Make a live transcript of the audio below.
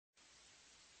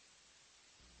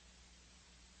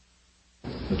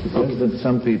Mr. President,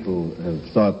 some people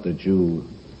have thought that you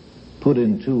put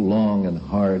in too long and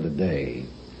hard a day,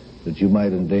 that you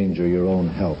might endanger your own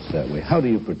health that way. How do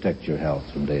you protect your health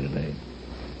from day to day?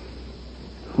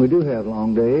 We do have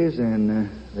long days, and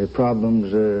the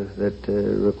problems that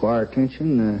require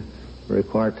attention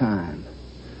require time.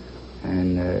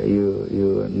 And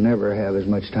you never have as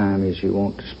much time as you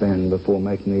want to spend before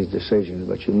making these decisions,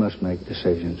 but you must make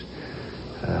decisions.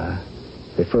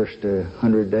 The first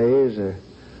 100 days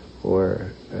were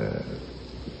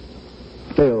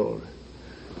filled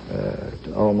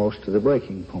almost to the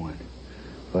breaking point.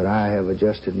 But I have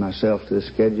adjusted myself to the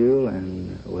schedule,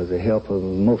 and with the help of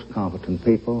most competent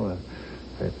people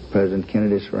that President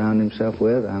Kennedy surrounded himself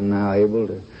with, I'm now able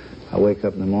to, I wake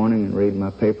up in the morning and read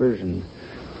my papers and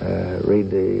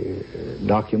read the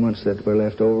documents that were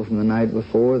left over from the night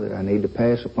before that I need to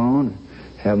pass upon,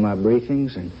 have my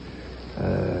briefings and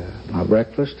my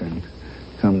breakfast, and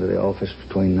come to the office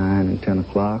between 9 and 10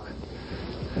 o'clock.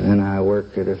 And then I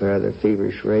work at a rather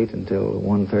feverish rate until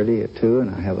 1:30 at 2, and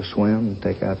I have a swim and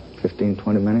take out 15,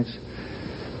 20 minutes.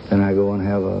 Then I go and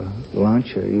have a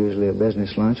lunch, usually a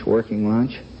business lunch, working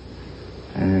lunch.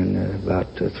 And about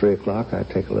 3 o'clock I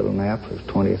take a little nap of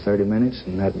 20 or 30 minutes,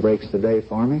 and that breaks the day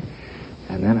for me.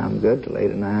 And then I'm good till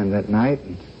 8 or 9 that night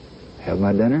and have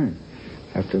my dinner. And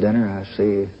after dinner I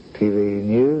see TV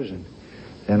news, and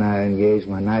then I engage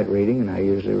my night reading, and I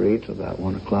usually read till about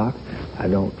 1 o'clock. I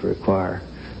don't require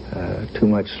too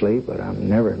much sleep, but I'm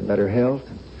never in better health.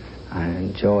 I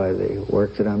enjoy the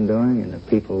work that I'm doing and the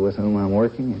people with whom I'm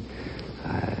working, and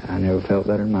I never felt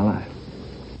better in my life.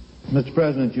 Mr.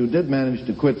 President, you did manage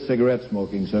to quit cigarette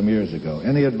smoking some years ago.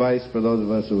 Any advice for those of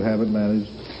us who haven't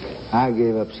managed? I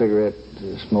gave up cigarette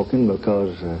smoking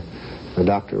because the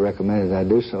doctor recommended I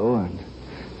do so, and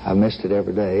I missed it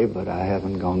every day, but I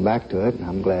haven't gone back to it, and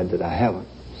I'm glad that I haven't.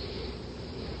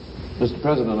 Mr.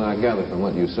 President, I gather from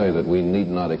what you say that we need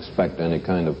not expect any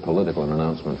kind of political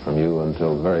announcement from you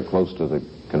until very close to the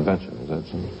convention. Is that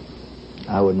so?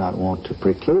 I would not want to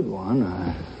preclude one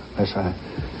unless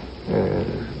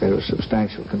there was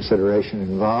substantial consideration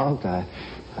involved.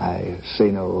 I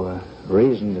see no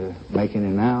reason to make any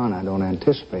now, and I don't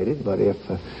anticipate it, but if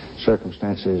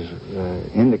circumstances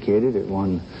indicated that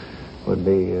one would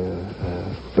be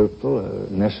fruitful,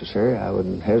 necessary, I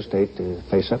wouldn't hesitate to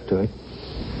face up to it.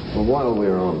 Well, while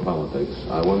we're on politics,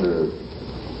 I wonder,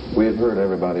 we have heard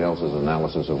everybody else's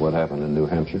analysis of what happened in New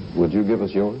Hampshire. Would you give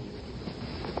us yours?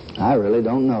 I really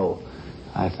don't know.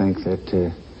 I think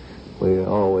that we're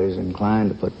always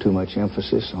inclined to put too much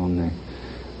emphasis on the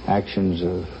actions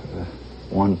of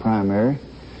one primary,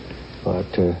 but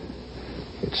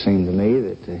it seemed to me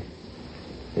that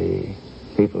the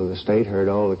people of the state heard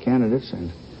all the candidates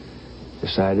and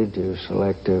decided to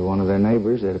select one of their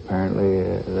neighbors that apparently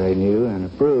they knew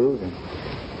and approved. And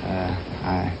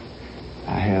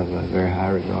I have a very high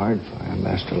regard for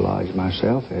Ambassador Lodge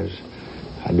myself, as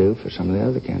I do for some of the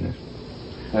other candidates.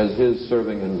 Has his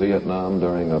serving in Vietnam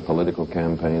during a political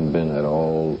campaign been at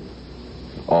all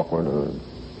awkward or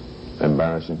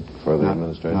embarrassing for the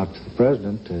administration? Not to the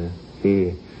president.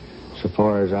 He, so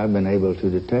far as I've been able to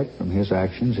detect from his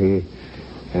actions, he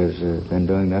has been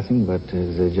doing nothing but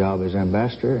the job as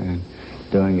ambassador and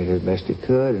doing it as best he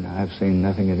could, and I've seen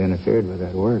nothing that interfered with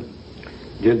that work.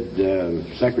 Did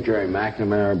Secretary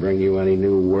McNamara bring you any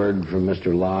new word from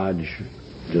Mr. Lodge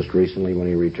just recently when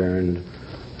he returned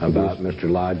about Mr.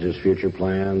 Lodge's future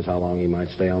plans, how long he might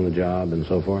stay on the job and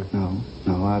so forth? No,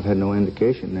 I've had no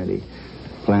indication that he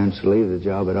plans to leave the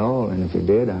job at all, and if he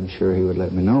did, I'm sure he would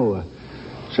let me know.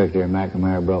 Secretary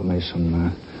McNamara brought me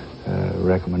some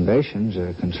recommendations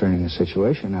concerning the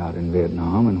situation out in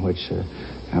Vietnam, in which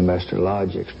Ambassador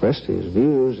Lodge expressed his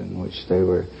views, in which they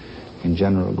were in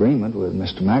general agreement with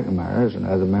Mr. McNamara's and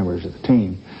other members of the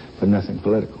team, but nothing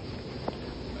political.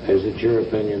 Is it your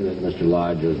opinion that Mr.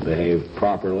 Lodge has behaved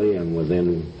properly and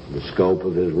within the scope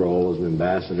of his role as an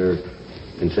ambassador,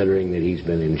 considering that he's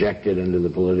been injected into the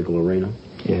political arena?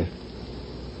 Yes.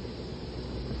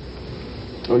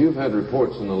 Well, you've had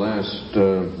reports in the last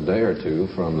day or two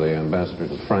from the ambassador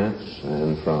to France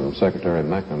and from Secretary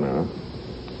McNamara.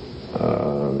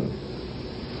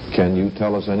 Can you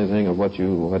tell us anything of what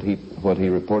he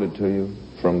reported to you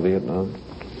from Vietnam?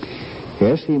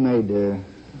 Yes, he made a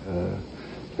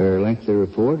very lengthy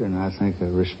report, and I think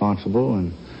a responsible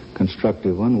and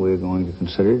constructive one. We're going to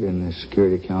consider it in the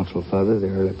Security Council further the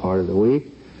early part of the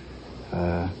week.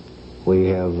 We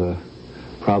have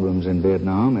problems in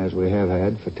Vietnam, as we have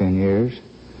had for 10 years.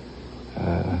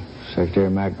 Secretary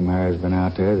McNamara has been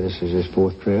out there. This is his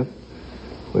 4th trip.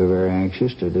 We're very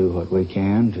anxious to do what we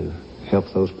can to help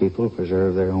those people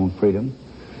preserve their own freedom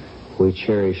We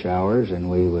cherish ours, and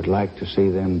we would like to see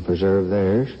them preserve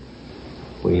theirs.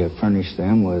 We have furnished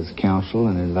them with counsel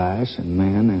and advice and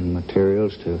men and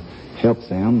materials to help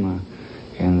them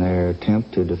in their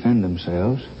attempt to defend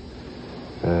themselves.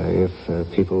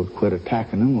 If people would quit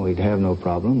attacking them, we'd have no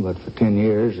problem. But for 10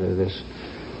 years, this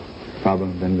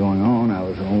problem has been going on. I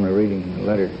was only reading a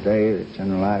letter today that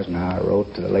General Eisenhower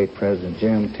wrote to the late President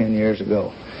Jim 10 years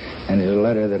ago. And it's a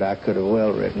letter that I could have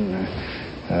well written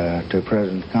to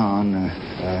President Kahn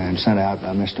and sent out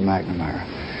by Mr.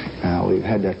 McNamara. Now, we've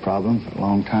had that problem for a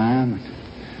long time.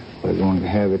 We're going to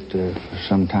have it for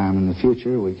some time in the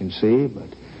future, we can see,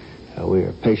 but we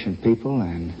are patient people,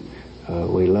 and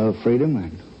we love freedom,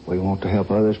 and we want to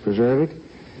help others preserve it,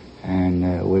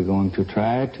 and we're going to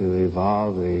try to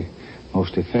evolve the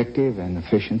most effective and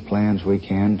efficient plans we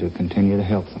can to continue to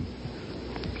help them.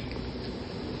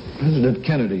 President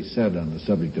Kennedy said on the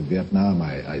subject of Vietnam,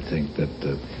 I think, that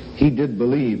he did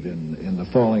believe in the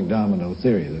falling domino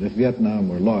theory, that if Vietnam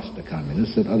were lost to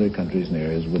communists, that other countries and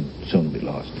areas would soon be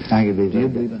lost. I think Do you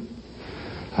believe that?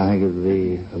 I think it would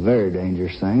be a very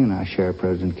dangerous thing, and I share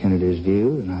President Kennedy's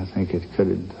view, and I think it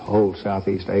could whole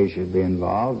Southeast Asia be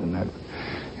involved, and that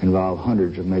would involve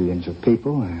hundreds of millions of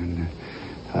people, and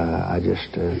I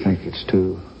just think it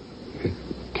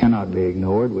cannot be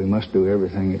ignored. We must do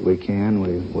everything that we can.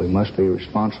 We must be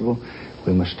responsible.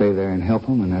 We must stay there and help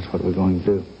them, and that's what we're going to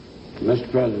do. Mr.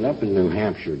 President, up in New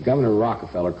Hampshire, Governor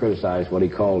Rockefeller criticized what he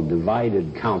called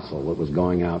divided counsel that was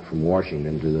going out from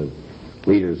Washington to the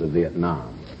leaders of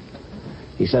Vietnam.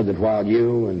 He said that while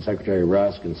you and Secretary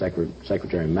Rusk and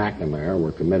Secretary McNamara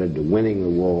were committed to winning the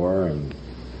war and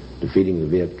defeating the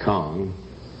Viet Cong,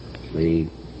 the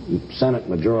Senate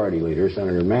Majority Leader,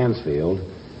 Senator Mansfield,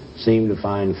 seemed to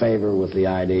find favor with the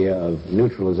idea of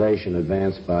neutralization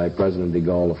advanced by President de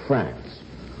Gaulle of France.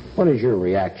 What is your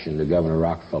reaction to Governor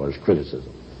Rockefeller's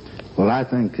criticism? Well, I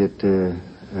think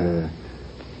that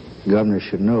governors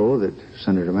should know that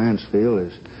Senator Mansfield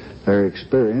is very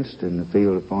experienced in the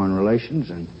field of foreign relations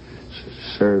and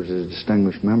serves as a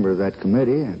distinguished member of that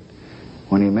committee. And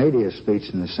when he made his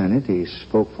speech in the Senate, he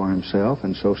spoke for himself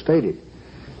and so stated.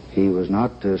 He was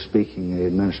not speaking the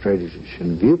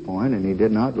administration viewpoint, and he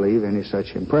did not leave any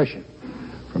such impression.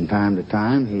 From time to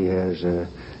time, he has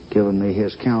given me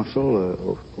his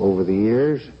counsel over the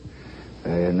years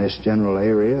in this general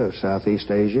area of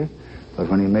Southeast Asia. But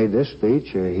when he made this speech,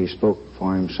 he spoke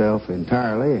for himself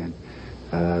entirely, and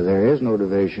there is no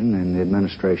division in the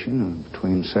administration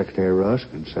between Secretary Rusk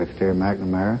and Secretary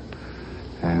McNamara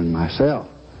and myself.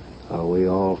 We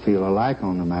all feel alike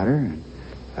on the matter, and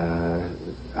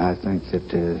I think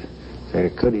that there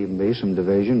could even be some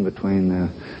division between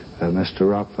Mr.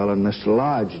 Rockefeller and Mr.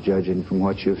 Lodge, judging from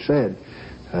what you've said.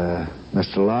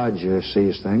 Mr. Lodge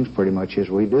sees things pretty much as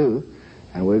we do,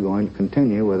 and we're going to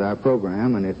continue with our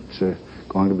program, and it's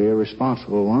going to be a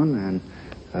responsible one,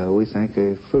 and we think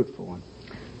a fruitful one.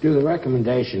 Do the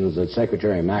recommendations that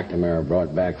Secretary McNamara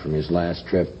brought back from his last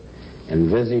trip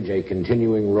envisage a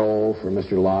continuing role for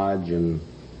Mr. Lodge in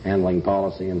handling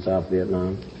policy in South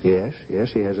Vietnam? Yes,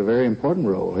 he has a very important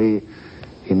role.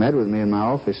 He met with me in my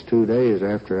office 2 days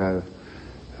after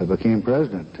I became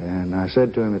president, and I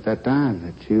said to him at that time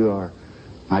that you are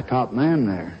my top man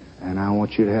there, and I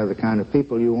want you to have the kind of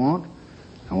people you want.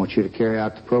 I want you to carry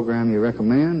out the program you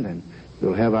recommend, and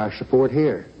you'll have our support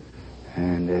here.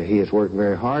 And he has worked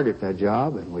very hard at that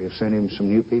job, and we have sent him some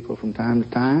new people from time to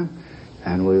time,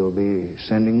 and we will be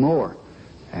sending more.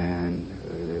 And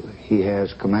he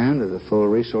has command of the full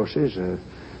resources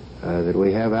that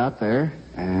we have out there,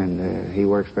 and he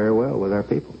works very well with our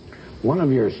people. One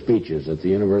of your speeches at the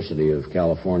University of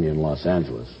California in Los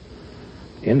Angeles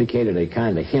indicated a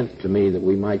kind of hint to me that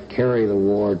we might carry the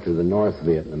war to the North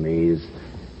Vietnamese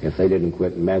if they didn't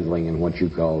quit meddling in what you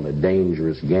called a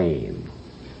dangerous game.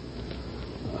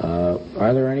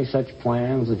 Are there any such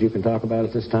plans that you can talk about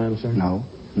at this time, sir? No,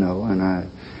 and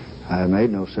I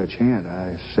made no such hint.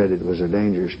 I said it was a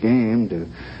dangerous game to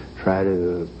try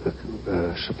to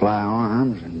supply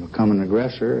arms and become an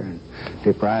aggressor and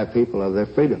deprive people of their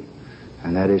freedom.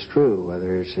 And that is true,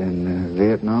 whether it's in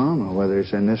Vietnam or whether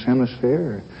it's in this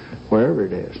hemisphere or wherever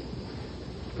it is.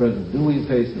 President, do we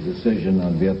face a decision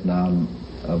on Vietnam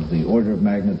of the order of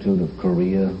magnitude of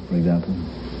Korea, for example?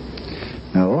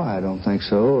 No, I don't think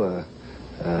so.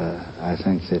 I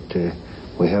think that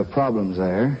we have problems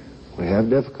there. We have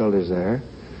difficulties there.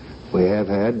 We have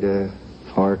had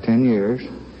for 10 years.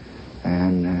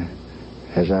 And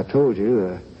as I told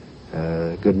you,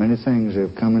 a good many things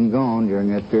have come and gone during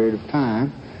that period of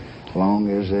time. As long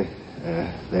as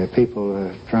there are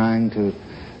people trying to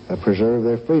preserve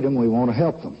their freedom, we want to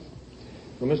help them.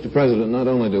 Well, Mr. President, not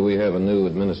only do we have a new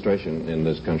administration in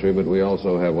this country, but we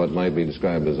also have what might be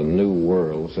described as a new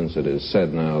world, since it is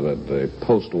said now that the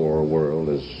post-war world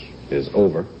is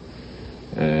over,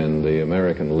 and the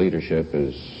American leadership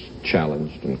is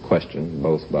challenged and questioned,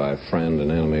 both by friend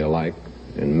and enemy alike,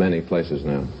 in many places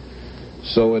now.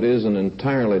 So it is an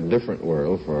entirely different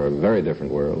world, for a very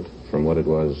different world, from what it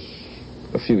was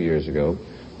a few years ago.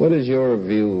 What is your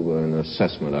view and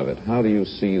assessment of it? How do you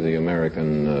see the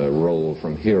American role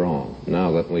from here on, now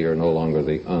that we are no longer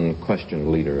the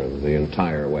unquestioned leader of the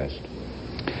entire West?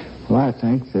 Well, I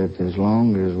think that as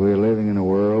long as we're living in a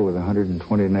world with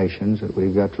 120 nations, that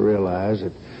we've got to realize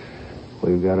that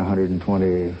we've got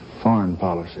 120 foreign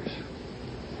policies.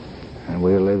 And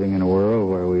we're living in a world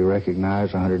where we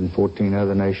recognize 114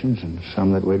 other nations and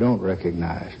some that we don't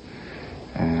recognize.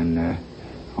 And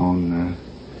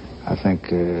I think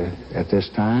at this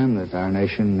time that our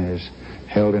nation is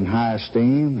held in high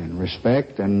esteem and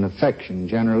respect and affection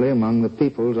generally among the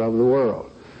peoples of the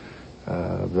world,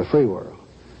 the free world.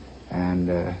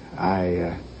 And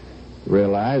I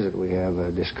realize that we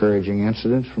have discouraging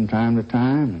incidents from time to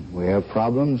time, and we have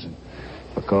problems. And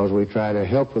because we try to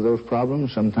help with those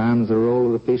problems, sometimes the role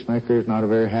of the peacemaker is not a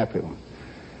very happy one.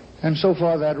 And so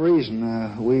for that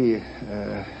reason, we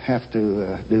have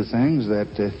to do things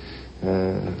that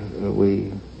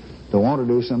we don't want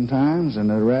to do sometimes, and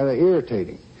they're rather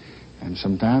irritating. And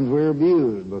sometimes we're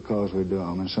abused because we do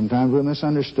them, and sometimes we're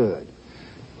misunderstood.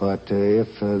 But if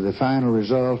the final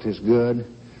result is good,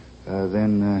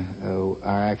 then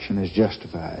our action is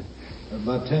justified.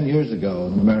 About 10 years ago,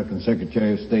 an American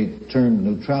Secretary of State termed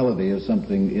neutrality as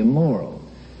something immoral.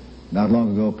 Not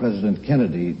long ago, President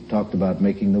Kennedy talked about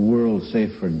making the world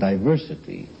safe for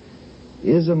diversity.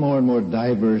 Is a more and more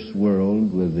diverse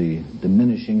world, with the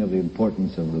diminishing of the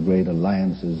importance of the great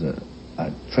alliances,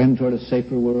 a trend toward a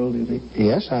safer world, do you think?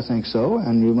 Yes, I think so.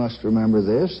 And you must remember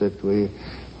this, that we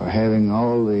are having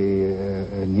all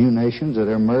the new nations that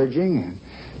are merging, and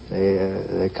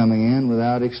they're coming in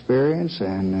without experience,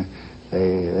 and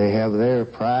they have their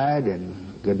pride,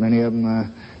 and a good many of them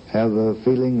have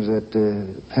feelings that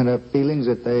pent-up feelings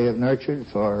that they have nurtured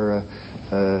for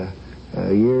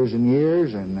years and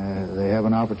years, and they have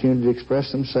an opportunity to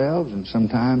express themselves. And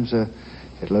sometimes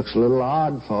it looks a little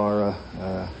odd for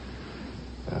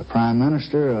a prime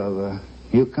minister of a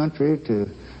new country to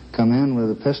come in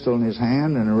with a pistol in his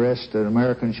hand and arrest an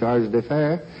American charge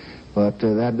d'affaires, but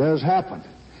that does happen.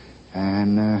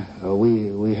 And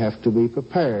we have to be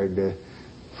prepared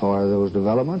for those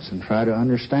developments and try to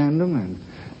understand them and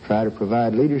try to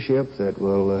provide leadership that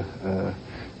will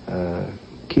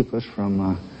keep us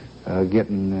from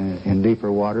getting in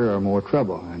deeper water or more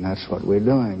trouble. And that's what we're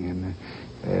doing. And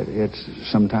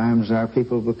it's sometimes our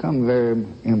people become very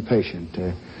impatient.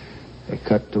 They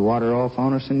cut the water off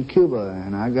on us in Cuba,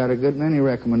 and I got a good many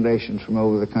recommendations from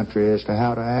over the country as to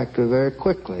how to act very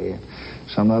quickly.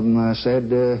 Some of them said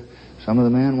some of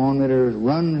the men wanted me to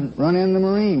run in the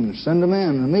Marines, send them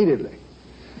in immediately.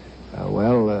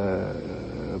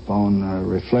 Upon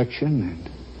reflection and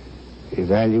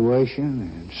evaluation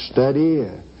and study,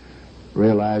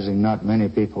 realizing not many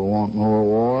people want more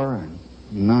war and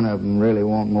none of them really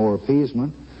want more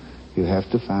appeasement, you have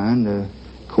to find a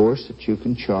course that you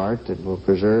can chart that will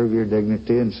preserve your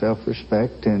dignity and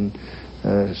self-respect and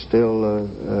still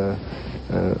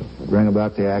bring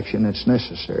about the action that's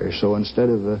necessary. So instead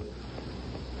of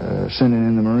sending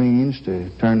in the Marines to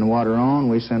turn the water on,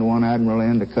 we send one admiral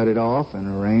in to cut it off and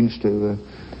arrange to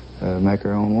make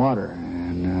our own water.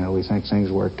 And we think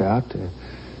things worked out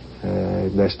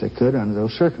as best they could under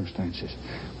those circumstances.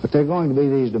 But there are going to be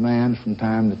these demands from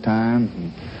time to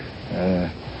time.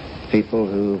 People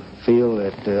who feel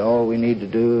that all we need to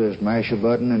do is mash a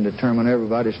button and determine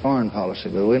everybody's foreign policy.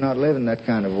 But we're not living that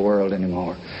kind of world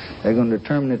anymore. They're going to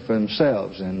determine it for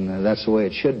themselves, and that's the way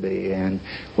it should be. And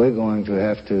we're going to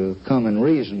have to come and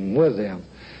reason with them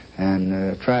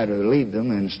and try to lead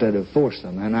them instead of force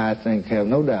them. And I think, have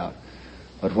no doubt,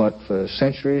 but what for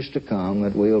centuries to come,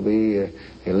 that we'll be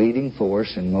a leading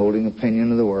force in molding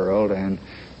opinion of the world. And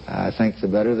I think the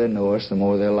better they know us, the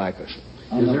more they'll like us.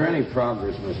 Is there any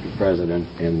progress, Mr.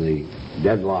 President, in the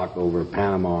deadlock over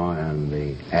Panama and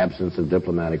the absence of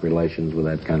diplomatic relations with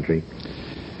that country?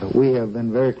 We have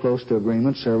been very close to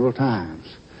agreement several times.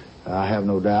 I have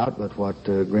no doubt but what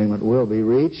agreement will be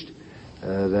reached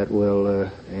that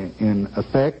will, in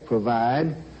effect,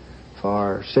 provide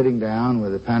for sitting down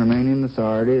with the Panamanian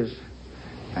authorities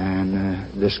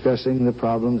and discussing the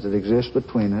problems that exist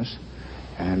between us,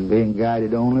 and being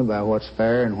guided only by what's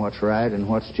fair and what's right and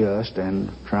what's just,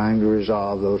 and trying to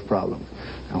resolve those problems.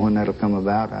 And when that'll come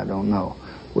about, I don't know.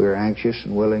 we're anxious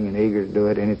and willing and eager to do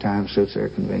it any time suits their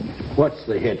convenience. What's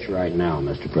the hitch right now,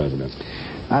 Mr. President?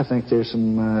 I think there's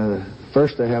some...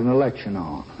 first, they have an election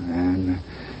on, and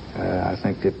I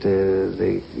think that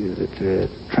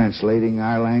translating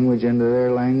our language into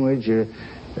their language,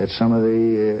 that some of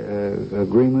the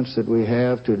agreements that we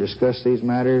have to discuss these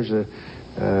matters,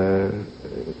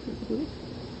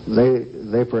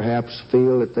 they perhaps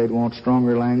feel that they'd want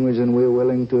stronger language than we're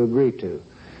willing to agree to.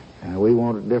 We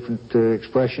want different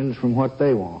expressions from what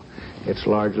they want. It's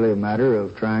largely a matter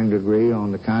of trying to agree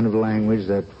on the kind of language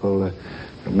that will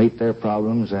meet their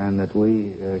problems and that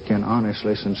we can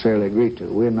honestly, sincerely agree to.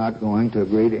 We're not going to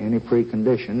agree to any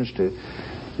preconditions to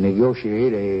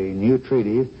negotiate a new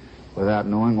treaty without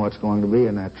knowing what's going to be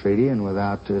in that treaty and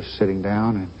without sitting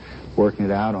down and working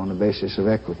it out on the basis of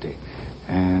equity.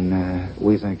 And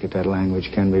we think that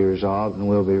language can be resolved and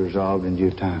will be resolved in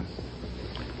due time.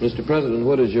 Mr. President,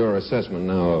 what is your assessment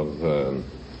now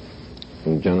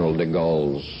of General de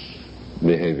Gaulle's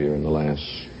behavior in the last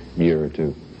year or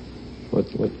two? What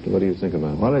do you think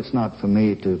about it? Well, it's not for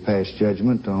me to pass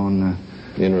judgment on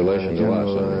in relation to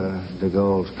General de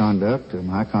Gaulle's conduct.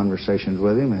 My conversations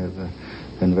with him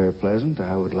have been very pleasant.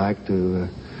 I would like to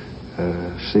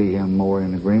see him more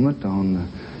in agreement on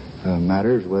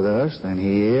matters with us than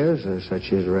he is,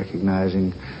 such as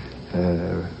recognizing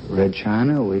Red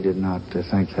China. We did not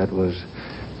think that was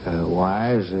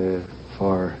wise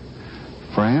for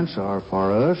France or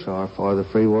for us or for the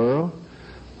free world.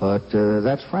 But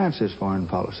that's France's foreign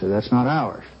policy. That's not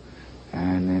ours.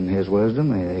 And in his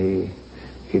wisdom,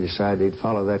 he decided he'd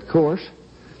follow that course,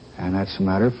 and that's a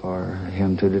matter for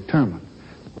him to determine.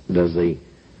 Does the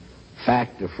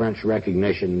fact of French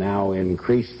recognition now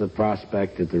increase the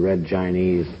prospect that the Red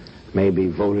Chinese may be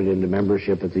voted into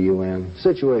membership at the UN? The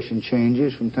situation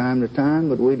changes from time to time,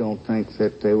 but we don't think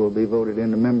that they will be voted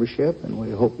into membership, and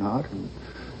we hope not, and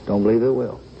don't believe they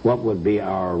will. What would be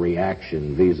our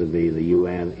reaction vis-a-vis the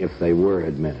UN if they were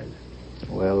admitted?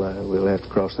 Well, we'll have to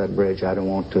cross that bridge. I don't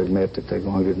want to admit that they're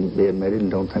going to be admitted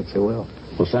and don't think they will.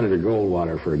 Well, Senator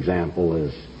Goldwater, for example,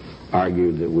 has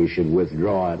argued that we should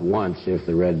withdraw at once if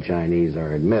the Red Chinese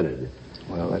are admitted.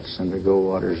 Well, that's Senator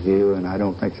Goldwater's view, and I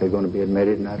don't think they're going to be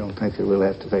admitted, and I don't think that we'll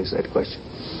have to face that question.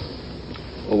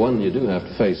 Well, one you do have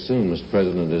to face soon, Mr.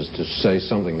 President, is to say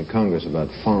something to Congress about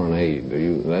foreign aid.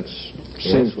 That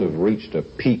seems to have reached a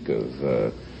peak of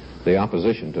the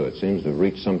opposition to it. Seems to have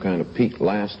reached some kind of peak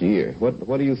last year.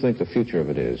 What do you think the future of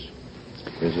it is?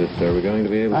 Are we going to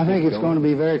be able to... I think it's going to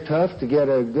be very tough to get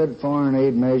a good foreign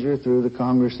aid measure through the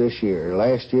Congress this year.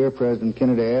 Last year, President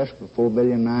Kennedy asked for $4.9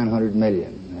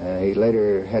 billion. He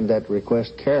later had that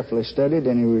request carefully studied,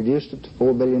 and he reduced it to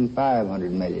 $4.5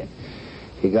 billion.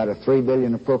 He got a $3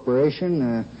 billion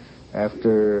appropriation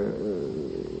after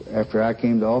I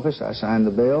came to office. I signed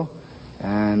the bill,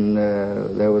 and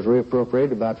there was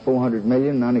reappropriated about $400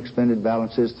 million, unexpended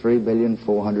balances $3.4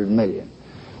 billion.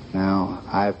 Now,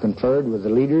 I've conferred with the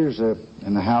leaders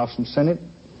in the House and Senate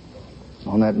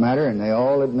on that matter, and they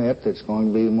all admit that it's going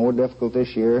to be more difficult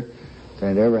this year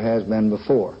than it ever has been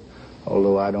before,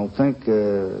 although I don't think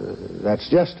that's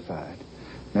justified.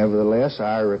 Nevertheless,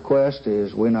 our request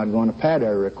is we're not going to pad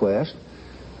our request.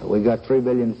 We got $3.4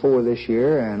 billion this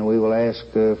year, and we will ask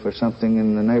for something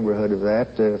in the neighborhood of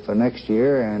that for next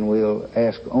year, and we'll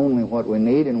ask only what we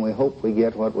need, and we hope we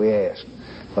get what we ask.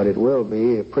 But it will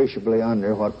be appreciably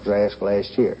under what was asked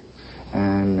last year,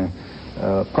 and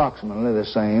approximately the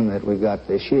same that we got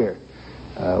this year.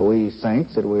 We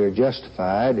think that we are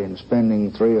justified in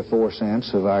spending 3 or 4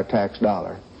 cents of our tax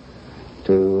dollar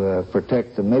to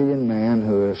protect the million men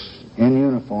who is in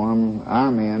uniform, our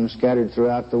men scattered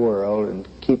throughout the world, and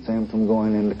keep them from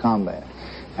going into combat.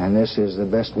 And this is the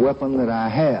best weapon that I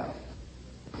have.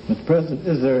 Mr. President,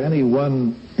 is there any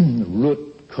one root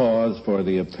cause for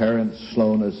the apparent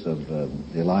slowness of the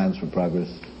Alliance for Progress?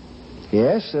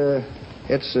 Yes,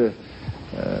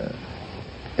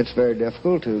 it's very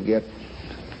difficult to get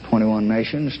 21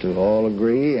 nations to all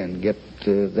agree and get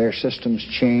their systems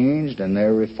changed and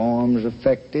their reforms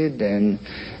affected and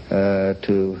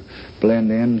to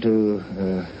blend into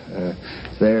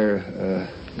their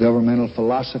governmental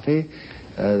philosophy,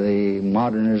 the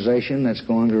modernization that's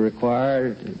going to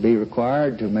be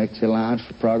required to make the Alliance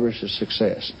for Progress a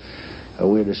success.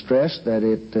 We're distressed that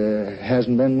it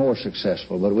hasn't been more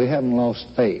successful, but we haven't lost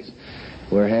faith.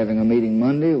 We're having a meeting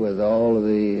Monday with all of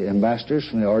the ambassadors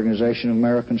from the Organization of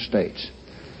American States.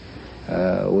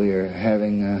 We are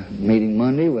having a meeting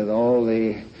Monday with all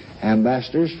the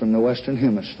ambassadors from the Western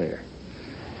Hemisphere.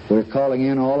 We're calling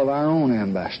in all of our own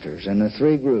ambassadors, and the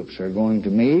 3 groups are going to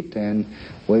meet, and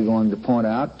we're going to point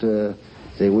out the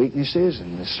weaknesses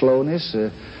and the slowness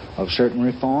of certain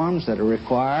reforms that are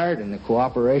required and the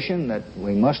cooperation that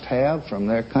we must have from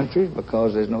their country,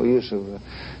 because there's no use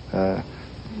of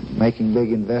making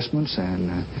big investments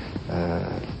and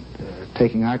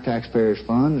taking our taxpayers'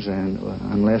 funds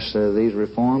unless these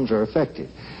reforms are effective.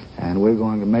 And we're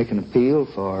going to make an appeal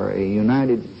for a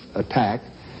united attack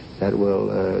that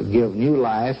will give new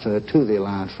life to the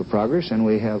Alliance for Progress, and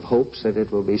we have hopes that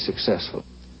it will be successful.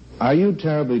 Are you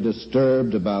terribly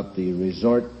disturbed about the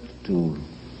resort to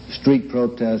street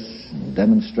protests,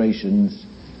 demonstrations,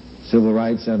 civil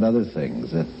rights, and other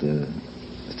things that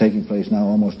is taking place now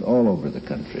almost all over the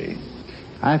country?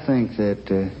 I think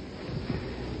that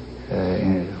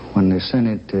when the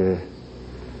Senate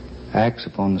acts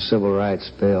upon the Civil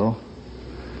Rights Bill,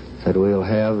 that we'll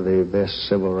have the best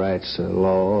civil rights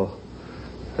law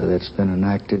that's been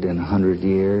enacted in 100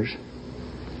 years.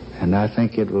 And I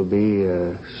think it will be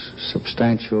a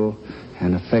substantial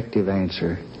and effective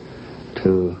answer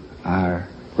to our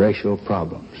racial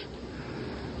problems.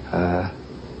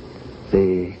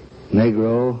 The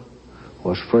Negro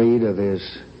was freed of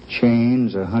his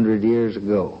chains 100 years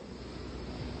ago,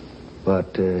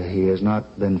 but he has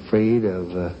not been freed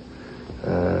of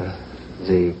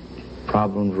the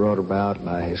problems brought about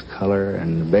by his color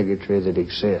and the bigotry that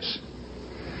exists.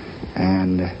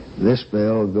 And this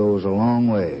bill goes a long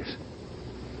ways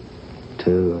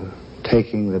to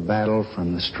taking the battle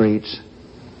from the streets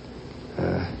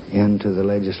into the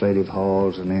legislative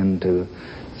halls and into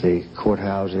the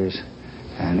courthouses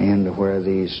and into where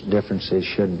these differences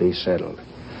should be settled.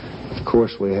 Of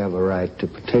course, we have a right to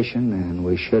petition, and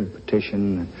we should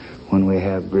petition when we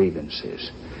have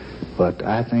grievances. But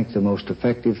I think the most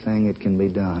effective thing that can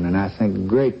be done, and I think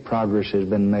great progress has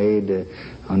been made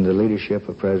under the leadership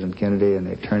of President Kennedy and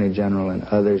the Attorney General and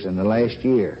others in the last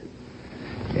year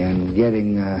in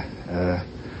getting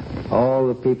all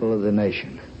the people of the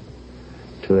nation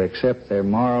to accept their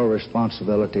moral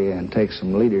responsibility and take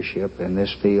some leadership in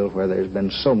this field where there's been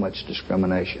so much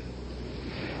discrimination.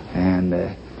 And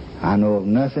I know of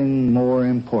nothing more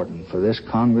important for this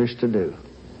Congress to do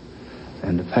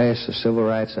than to pass the Civil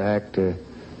Rights Act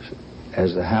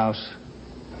as the House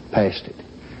passed it.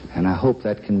 And I hope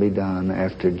that can be done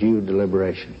after due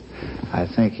deliberation. I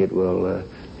think it will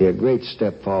be a great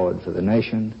step forward for the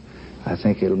nation. I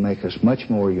think it'll make us much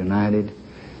more united.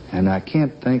 And I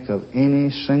can't think of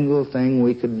any single thing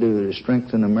we could do to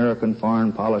strengthen American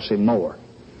foreign policy more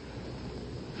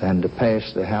than to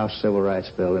pass the House Civil Rights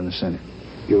Bill in the Senate.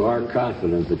 You are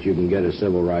confident that you can get a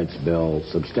civil rights bill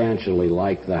substantially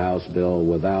like the House bill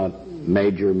without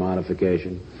major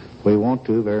modification? We want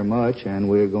to very much, and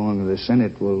we're going to the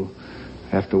Senate will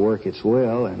have to work its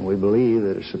will, and we believe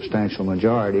that a substantial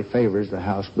majority favors the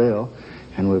House bill,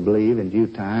 and we believe in due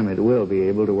time it will be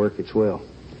able to work its will.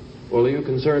 Well, are you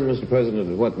concerned, Mr. President,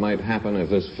 with what might happen if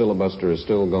this filibuster is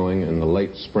still going in the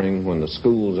late spring when the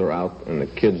schools are out and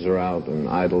the kids are out and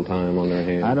idle time on their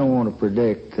hands? I don't want to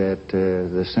predict that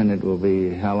the Senate will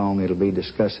be, how long it'll be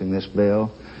discussing this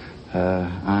bill.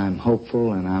 I'm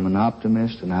hopeful and I'm an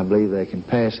optimist, and I believe they can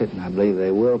pass it, and I believe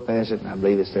they will pass it, and I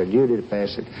believe it's their duty to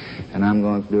pass it, and I'm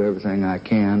going to do everything I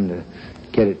can to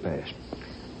get it passed.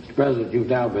 Mr. President, you've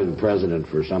now been president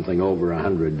for something over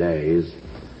 100 days.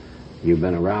 You've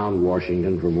been around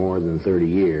Washington for more than 30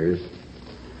 years.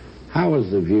 How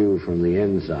is the view from the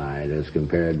inside as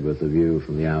compared with the view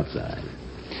from the outside?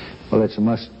 Well, it's a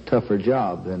much tougher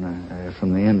job than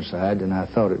from the inside than I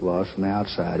thought it was from the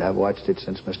outside. I've watched it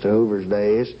since Mr. Hoover's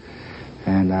days,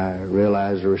 and I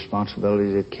realized the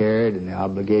responsibilities it carried and the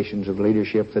obligations of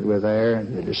leadership that were there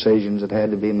and the decisions that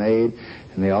had to be made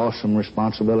and the awesome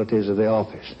responsibilities of the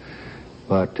office.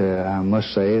 But I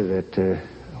must say that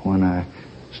when I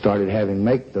started having to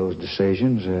make those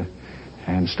decisions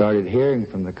and started hearing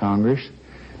from the Congress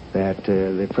that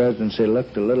the presidency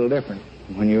looked a little different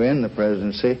when you were in the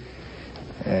presidency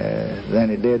than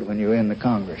it did when you were in the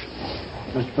Congress.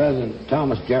 Mr. President,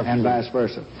 Thomas Jefferson... And vice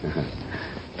versa.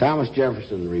 Thomas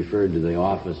Jefferson referred to the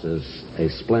office as a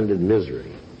splendid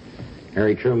misery.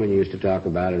 Harry Truman used to talk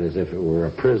about it as if it were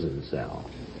a prison cell.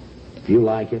 Do you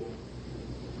like it?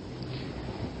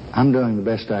 I'm doing the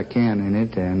best I can in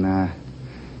it, and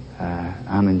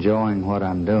I'm enjoying what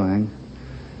I'm doing.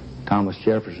 Thomas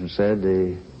Jefferson said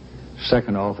the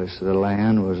second office of the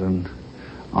land was an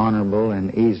honorable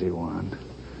and easy one.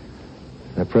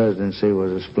 The presidency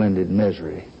was a splendid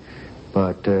misery.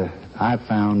 But I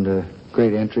found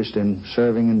great interest in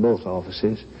serving in both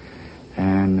offices,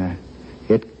 and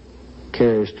it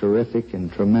carries terrific and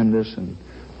tremendous and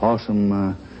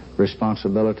awesome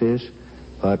responsibilities.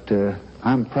 But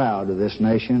I'm proud of this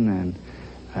nation, and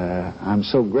I'm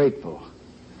so grateful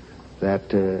that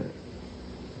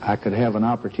I could have an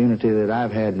opportunity that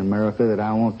I've had in America, that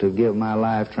I want to give my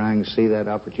life trying to see that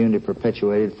opportunity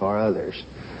perpetuated for others.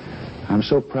 I'm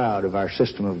so proud of our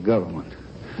system of government,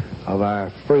 of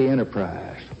our free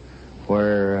enterprise,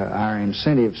 where our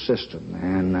incentive system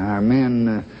and our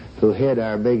men who head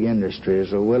our big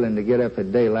industries are willing to get up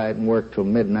at daylight and work till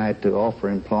midnight to offer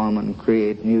employment and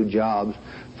create new jobs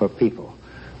for people,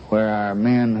 where our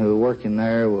men who work in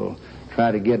there will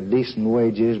try to get decent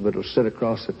wages but will sit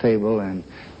across the table and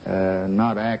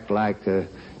not act like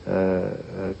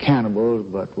cannibals,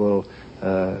 but will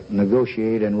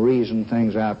negotiate and reason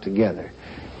things out together.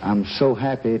 I'm so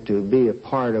happy to be a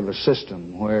part of a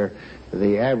system where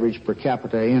the average per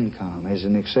capita income is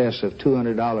in excess of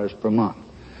 $200 per month,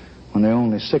 when there are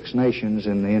only 6 nations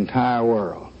in the entire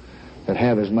world that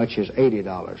have as much as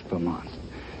 $80 per month.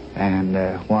 And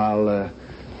while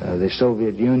the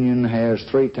Soviet Union has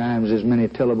 3 times as many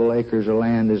tillable acres of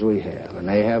land as we have, and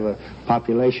they have a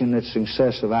population that's in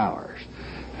excess of ours,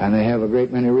 and they have a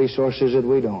great many resources that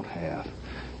we don't have,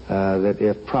 that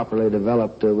if properly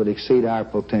developed would exceed our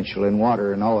potential in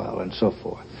water and oil and so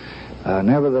forth.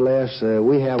 Nevertheless,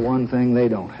 we have one thing they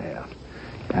don't have,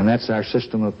 and that's our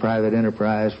system of private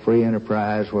enterprise, free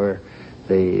enterprise, where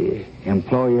the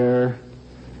employer,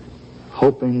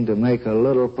 hoping to make a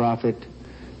little profit,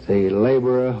 the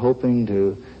laborer, hoping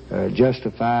to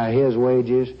justify his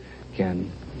wages,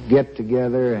 can get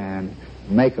together and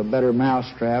make a better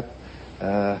mousetrap.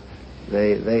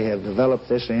 They have developed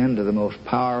this into the most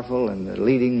powerful and the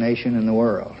leading nation in the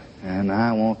world, and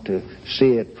I want to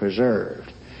see it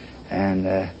preserved. And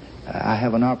I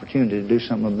have an opportunity to do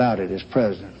something about it as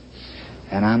president.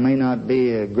 And I may not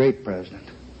be a great president,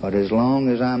 but as long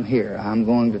as I'm here, I'm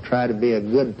going to try to be a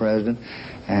good president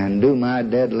and do my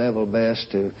dead level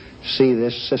best to see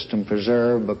this system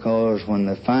preserved, because when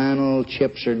the final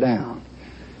chips are down,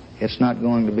 it's not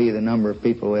going to be the number of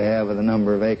people we have or the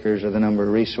number of acres or the number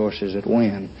of resources that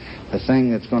win. The thing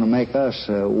that's going to make us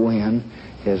win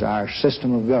is our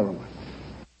system of government.